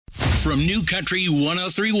From New Country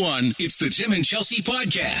 103.1, it's the Tim and Chelsea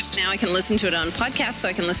Podcast. Now I can listen to it on podcast, so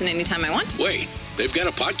I can listen anytime I want. Wait, they've got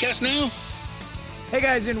a podcast now? Hey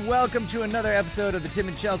guys, and welcome to another episode of the Tim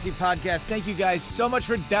and Chelsea Podcast. Thank you guys so much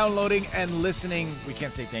for downloading and listening. We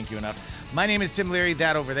can't say thank you enough. My name is Tim Leary.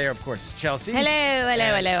 That over there, of course, is Chelsea.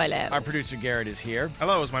 Hello. Our producer, Garrett, is here.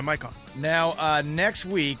 Hello, is my mic on? Now, next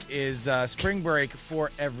week is spring break for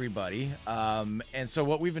everybody. And so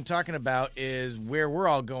what we've been talking about is where we're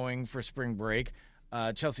all going for spring break.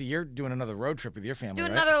 Chelsea, you're doing another road trip with your family,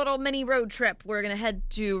 Doing right? another little mini road trip. We're going to head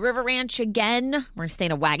to River Ranch again. We're going to stay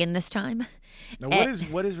in a wagon this time. Now,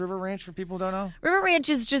 what is River Ranch for people who don't know? River Ranch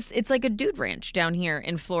is just, it's like a dude ranch down here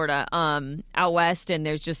in Florida, out west, and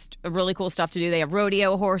there's just really cool stuff to do. They have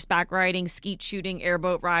rodeo, horseback riding, skeet shooting,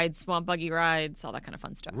 airboat rides, swamp buggy rides, all that kind of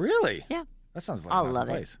fun stuff. Really? Yeah. That sounds like I an awesome love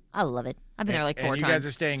place. it. I love it. I've been there like 4 and times. you guys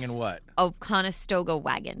are staying in what? A Conestoga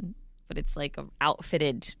wagon, but it's like a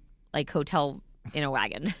outfitted like hotel in a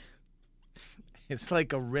wagon. It's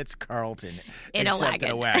like a Ritz-Carlton, In a except wagon.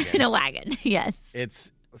 in a wagon. In a wagon, yes.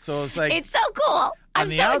 It's like It's so cool. I'm on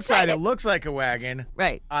the so outside excited. it looks like a wagon.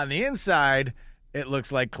 Right. On the inside it looks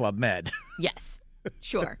like Club Med. Yes.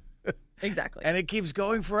 Sure. Exactly. And it keeps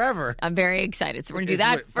going forever. I'm very excited. So we're going to do Is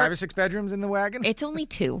that. what, 5 or 6 bedrooms in the wagon? It's only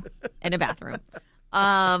 2 and a bathroom.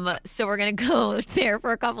 So we're going to go there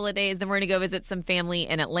for a couple of days. Then we're going to go visit some family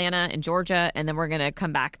in Atlanta and Georgia. And then we're going to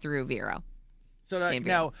come back through Vero. So Stay in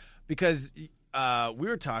now, because we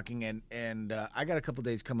were talking and I got a couple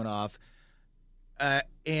days coming off,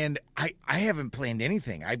 and I haven't planned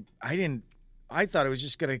anything. I thought I was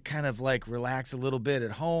just going to kind of like relax a little bit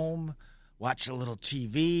at home, watch a little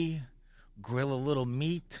TV, grill a little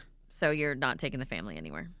meat. So you're not taking the family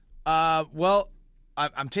anywhere? Well,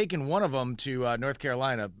 I'm taking one of them to North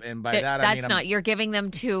Carolina, and by that I mean you're giving them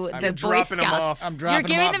to the Boy dropping them Scouts. off. I'm You're dropping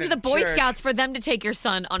giving off them to at the Boy church. Scouts for them to take your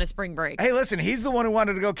son on a spring break. Hey, listen, he's the one who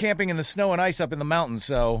wanted to go camping in the snow and ice up in the mountains.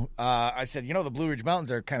 So I said, the Blue Ridge Mountains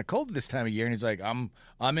are kind of cold this time of year, and he's like, I'm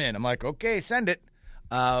in. I'm like, okay, send it.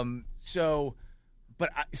 So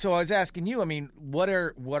I was asking you, I mean, what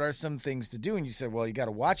are some things to do? And you said, well, you got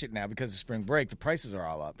to watch it now because of spring break. The prices are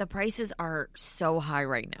all up. The prices are so high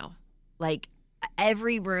right now. Like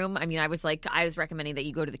every room, I mean, I was recommending that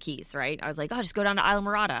you go to the Keys, right? I was like, just go down to Isla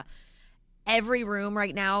Mirada. Every room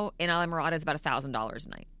right now in Isla Mirada is about $1,000 a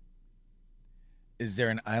night. Is there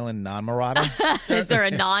an island non-Marada? Is there a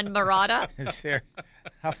non-Mirada? Is there?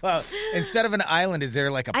 How about instead of an island, is there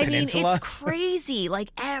like a peninsula? I mean, it's crazy. Like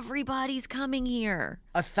everybody's coming here.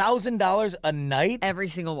 $1,000 a night? Every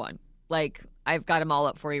single one. Like I've got them all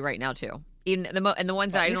up for you right now too. Even the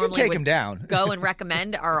ones that I you can normally take would them down. go and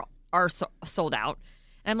recommend are sold out.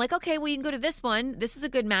 And I'm like, okay, well, you can go to this one. This is a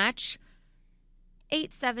good match.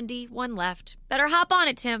 $870, one left. Better hop on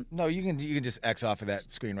it, Tim. No, you can just X off of that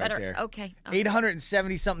screen right there. Okay.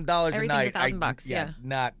 $870-something a Everything's night. $1,000,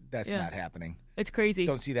 yeah. That's not happening. It's crazy.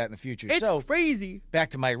 Don't see that in the future. It's So crazy.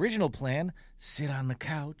 back to my original plan: sit on the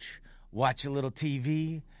couch, watch a little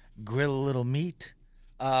TV, grill a little meat.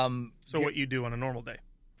 So what you do on a normal day.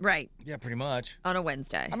 Right. Yeah, pretty much. On a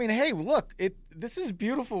Wednesday. I mean, hey, look, this is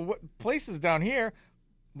beautiful places down here.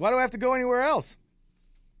 Why do I have to go anywhere else?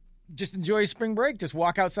 Just enjoy spring break. Just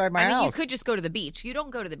walk outside my house. You could just go to the beach. You don't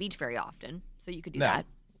go to the beach very often, so you could do No. that.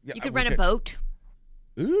 Yeah, You could we rent a boat.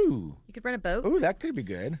 Ooh. You could rent a boat. Ooh, that could be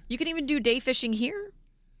good. You can even do day fishing here.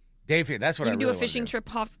 Dave, that's what You I can really do a fishing wanna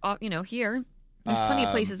trip off, here. There's plenty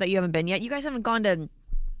of places that you haven't been yet. You guys haven't gone to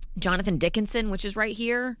Jonathan Dickinson, which is right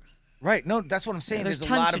here. Right. No, that's what I'm saying. Yeah, there's a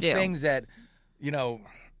tons lot to of do. things that,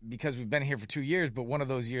 because we've been here for 2 years, but one of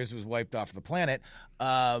those years was wiped off the planet.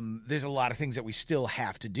 There's a lot of things that we still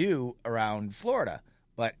have to do around Florida.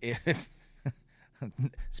 But if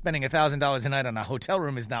spending $1,000 a night on a hotel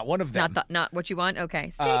room is not one of them. Not what you want?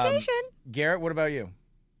 Okay. Staycation. Garrett, what about you?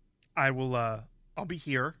 I will. I'll be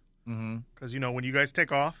here because when you guys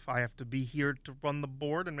take off, I have to be here to run the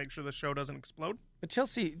board and make sure the show doesn't explode. But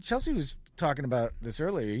Chelsea was talking about this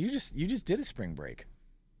earlier. You just did a spring break.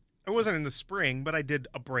 I wasn't in the spring, but I did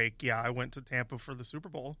a break. Yeah, I went to Tampa for the Super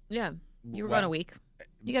Bowl. Yeah. You were gone a week.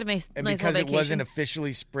 You got a nice And little because it vacation. wasn't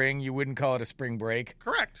officially spring, you wouldn't call it a spring break.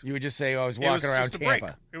 Correct. You would just say, I was It was walking around just a Tampa.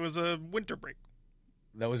 break. It was a winter break.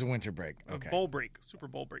 That was a winter break. A Okay. bowl break. Super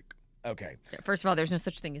Bowl break. Okay. First of all, there's no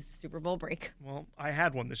such thing as a Super Bowl break. Well, I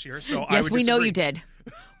had one this year, so I Yes, would we know disagree. you did.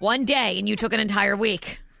 One day, and you took an entire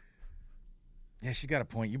week. Yeah, she's got a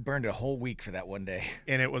point. You burned a whole week for that one day.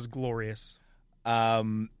 And it was glorious.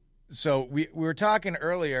 So we were talking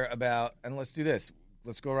earlier about, and let's do this.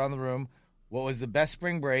 Let's go around the room. What was the best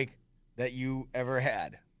spring break that you ever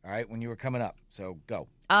had? All right, when you were coming up. So go.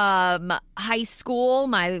 High school,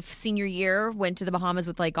 my senior year, went to the Bahamas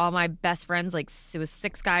with like all my best friends. Like it was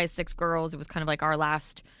 6 guys, 6 girls. It was kind of like our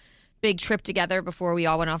last big trip together before we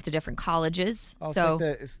all went off to different colleges. Oh, so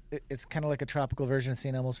it's kind of like a tropical version of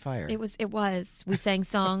St. Elmo's Fire. it was. We sang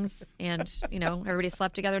songs, and everybody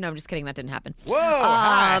slept together. No, I'm just kidding. That didn't happen. Whoa!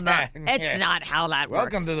 Hi. It's not how that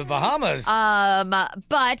worked. Welcome to the Bahamas.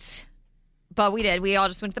 But we did. We all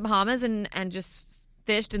just went to the Bahamas and just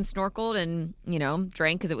fished and snorkeled and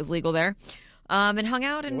drank because it was legal there, and hung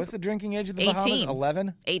out. And What's the drinking age of the 18. Bahamas?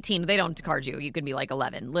 11. 18. They don't card you. You can be like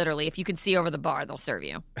 11. Literally, if you can see over the bar, they'll serve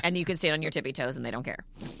you, and you can stand on your tippy toes, and they don't care.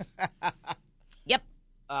 Yep.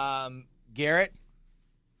 Garrett.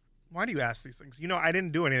 Why do you ask these things? I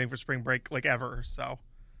didn't do anything for spring break like ever, so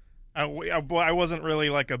I wasn't really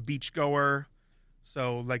like a beach goer.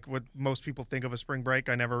 So like what most people think of a spring break,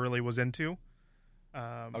 I never really was into.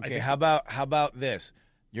 Okay, how about this?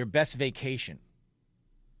 Your best vacation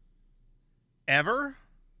ever?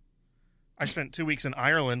 I spent 2 weeks in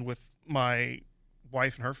Ireland with my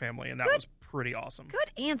wife and her family, and that was pretty awesome.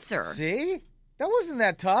 Good answer. See? That wasn't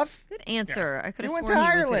that tough. Good answer. I could have You went sworn to he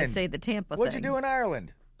was going to Ireland. say the Tampa What'd thing. you do in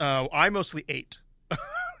Ireland? I mostly ate.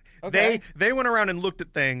 Okay. They went around and looked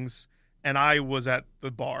at things, and I was at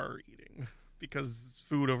the bar eating because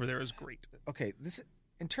food over there is great. Okay,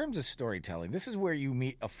 in terms of storytelling, this is where you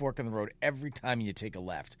meet a fork in the road every time you take a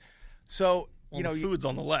left. So, The food's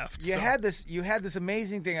on the left. You so. had this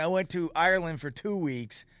amazing thing. I went to Ireland for 2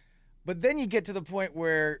 weeks, but then you get to the point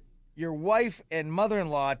where your wife and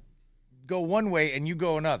mother-in-law go one way and you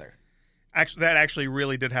go another. Actually, that actually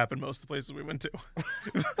really did happen most of the places we went to.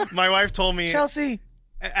 My wife told me Chelsea.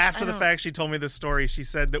 after the fact. She told me this story. She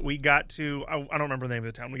said that we got to I don't remember the name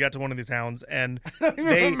of the town. We got to one of the towns, and I don't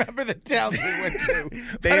even remember the towns we went to.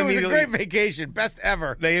 They It was a immediately- great vacation, best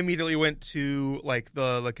ever. They immediately went to like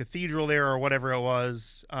the cathedral there or whatever it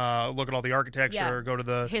was. Look at all the architecture. Yeah. Go to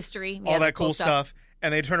the History. all yeah, the that cool stuff.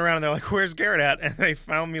 And they turn around and they're like, "Where's Garrett at?" And they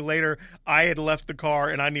found me later. I had left the car,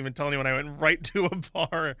 and I didn't even tell anyone. I went right to a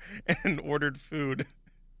bar and ordered food.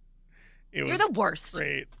 You're the worst.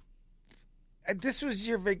 Great. This was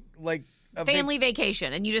your Family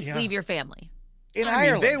vacation, and you just Yeah. leave your family. in I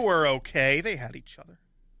Ireland. mean, they were okay. They had each other.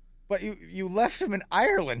 But you left them in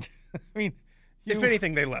Ireland. I mean, If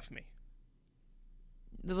anything, they left me.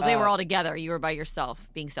 They were all together. You were by yourself,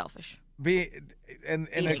 being selfish. and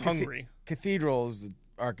I was a hungry. cathedrals, the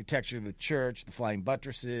architecture of the church, the flying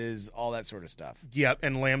buttresses, all that sort of stuff. Yep,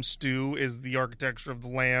 and lamb stew is the architecture of the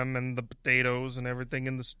lamb and the potatoes and everything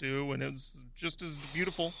in the stew, and it was just as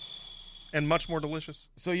beautiful and much more delicious.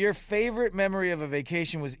 So your favorite memory of a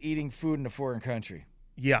vacation was eating food in a foreign country.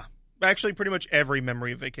 Yeah. Actually, pretty much every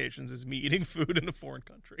memory of vacations is me eating food in a foreign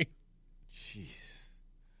country. Jeez.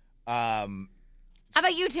 How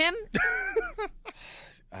about you, Tim?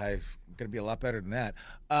 I'm going to be a lot better than that.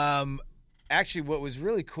 Actually, what was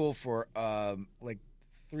really cool for like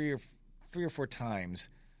three or four times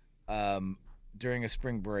during a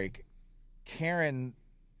spring break,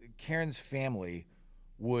 Karen's family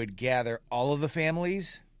would gather all of the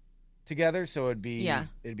families together. So it'd be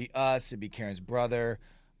us, it'd be Karen's brother,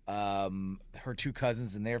 her 2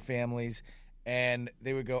 cousins and their families, and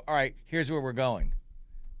they would go, "All right, here's where we're going."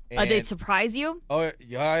 They'd surprise you? Oh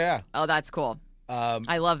yeah. Oh, that's cool.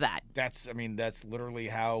 I love that. That's literally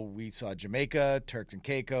how we saw Jamaica, Turks and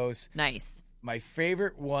Caicos. Nice. My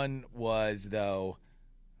favorite one was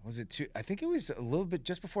I think it was a little bit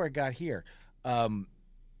just before I got here.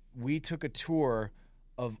 We took a tour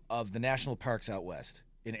of the national parks out west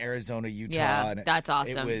in Arizona, Utah. Yeah, and that's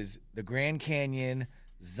awesome. It was the Grand Canyon,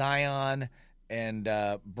 Zion, and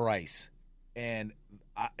Bryce, and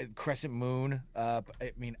Crescent Moon. I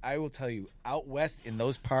mean, I will tell you, out west in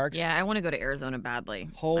those parks. Yeah, I want to go to Arizona badly.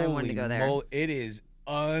 Holy I wanted to go there. It is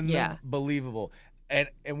unbelievable. And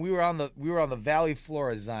we were on the valley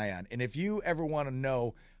floor of Zion. And if you ever want to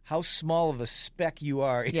know how small of a speck you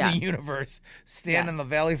are in the universe, stand on the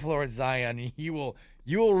valley floor of Zion. You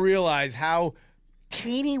will realize how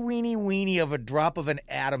teeny weeny of a drop of an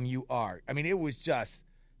atom you are. I mean, it was just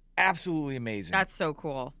absolutely amazing. That's so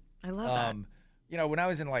cool. I love that. You know, when I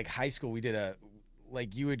was in like high school, we did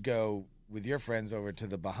you would go with your friends over to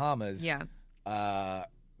the Bahamas. Yeah.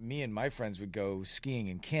 Me and my friends would go skiing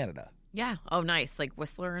in Canada. Yeah. Oh, nice. Like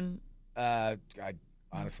Whistler and.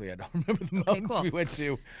 Honestly, I don't remember the mountains we went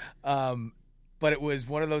to. But it was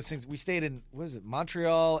one of those things. We stayed in, what was it,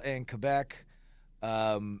 Montreal and Quebec.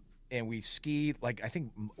 And we skied, like, I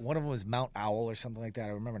think one of them was Mount Owl or something like that. I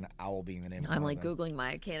remember an owl being the name of it. I'm like Googling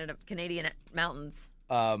my Canadian mountains.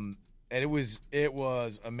 And it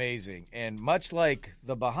was amazing. And much like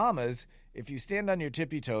the Bahamas, if you stand on your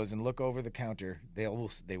tippy toes and look over the counter, they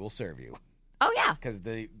will serve you. Oh yeah. Because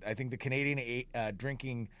I think the Canadian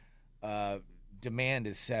drinking demand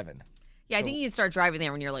is 7. Yeah, I think you'd start driving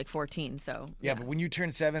there when you're like 14. So yeah, but when you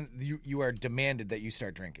turn 7, you are demanded that you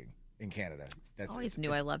start drinking in Canada. I always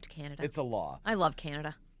knew I loved Canada. It's a law. I love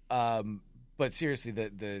Canada. But seriously,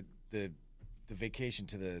 the vacation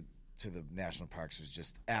to the national parks was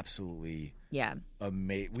just absolutely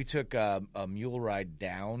amazing. We took a mule ride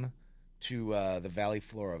down to the valley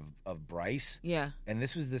floor of Bryce. Yeah. And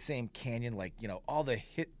this was the same canyon, like, all the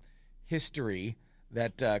history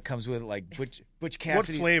that comes with it, like Butch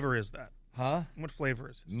Cassidy. What flavor is that? Huh? What flavor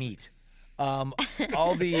is it? Meat.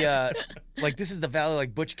 All the like, this is the valley,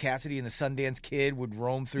 like Butch Cassidy and the Sundance Kid would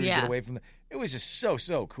roam through to get away from it was just so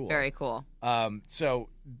cool. Very cool. So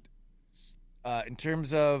in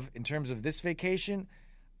terms of this vacation,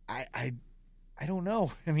 I don't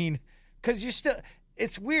know. I mean, because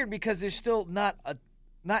it's weird because there's still not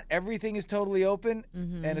everything is totally open,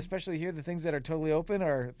 and especially here, the things that are totally open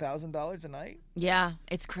are $1,000 a night. Yeah,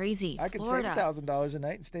 it's crazy. I could Florida. save $1,000 a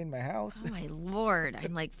night and stay in my house. Oh my Lord!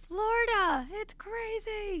 I'm like, Florida, it's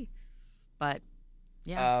crazy. But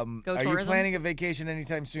yeah, go tourism. Are you planning a vacation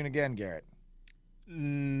anytime soon again, Garrett?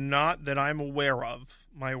 Not that I'm aware of.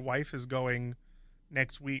 My wife is going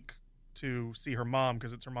next week to see her mom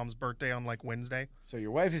because it's her mom's birthday on like Wednesday. So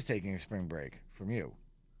your wife is taking a spring break from you.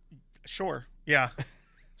 Sure. Yeah.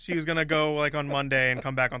 She's going to go like on Monday and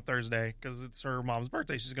come back on Thursday because it's her mom's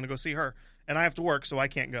birthday. She's going to go see her. And I have to work, so I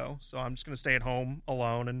can't go. So I'm just going to stay at home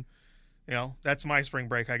alone. And, that's my spring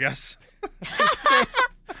break, I guess.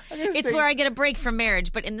 It's where I get a break from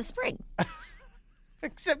marriage, but in the spring.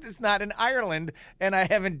 Except it's not in Ireland, and I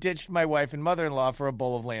haven't ditched my wife and mother-in-law for a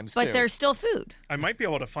bowl of lamb stew. But there's still food. I might be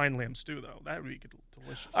able to find lamb stew, though. That would be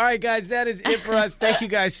delicious. All right, guys, that is it for us. Thank you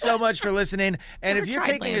guys so much for listening. And if you're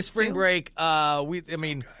taking a spring break,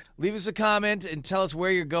 leave us a comment and tell us where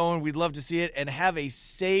you're going. We'd love to see it. And have a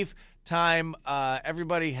safe time.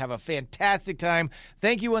 Everybody have a fantastic time.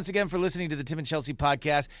 Thank you once again for listening to the Tim and Chelsea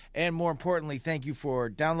podcast. And more importantly, thank you for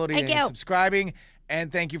downloading and subscribing.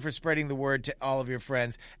 And thank you for spreading the word to all of your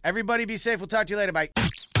friends. Everybody be safe. We'll talk to you later. Bye.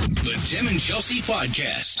 The Tim and Chelsea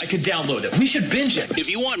Podcast. I could download it. We should binge it. If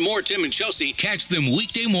you want more Tim and Chelsea, catch them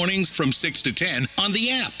weekday mornings from 6 to 10 on the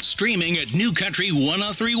app, streaming at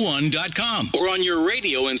newcountry1031.com or on your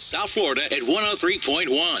radio in South Florida at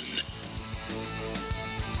 103.1.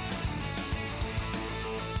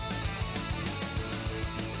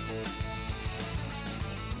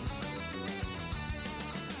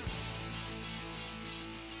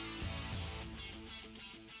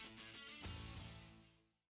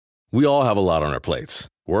 We all have a lot on our plates.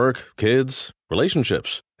 Work, kids,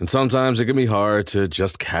 relationships. And sometimes it can be hard to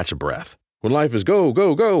just catch a breath. When life is go,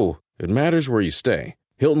 go, go, it matters where you stay.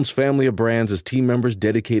 Hilton's family of brands is team members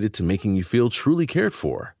dedicated to making you feel truly cared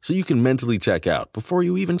for, so you can mentally check out before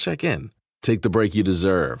you even check in. Take the break you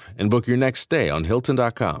deserve and book your next stay on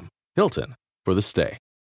Hilton.com. Hilton, for the stay.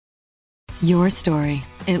 Your story.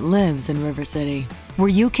 It lives in River City, where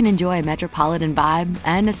you can enjoy a metropolitan vibe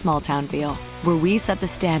and a small town feel, where we set the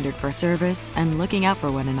standard for service and looking out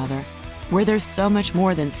for one another, where there's so much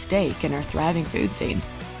more than steak in our thriving food scene.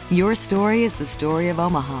 Your story is the story of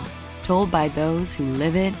Omaha, told by those who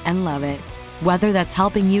live it and love it. Whether that's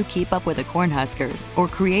helping you keep up with the Cornhuskers or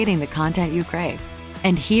creating the content you crave.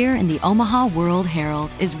 And here in the Omaha World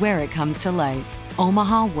Herald is where it comes to life.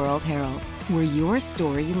 Omaha World Herald, where your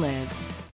story lives.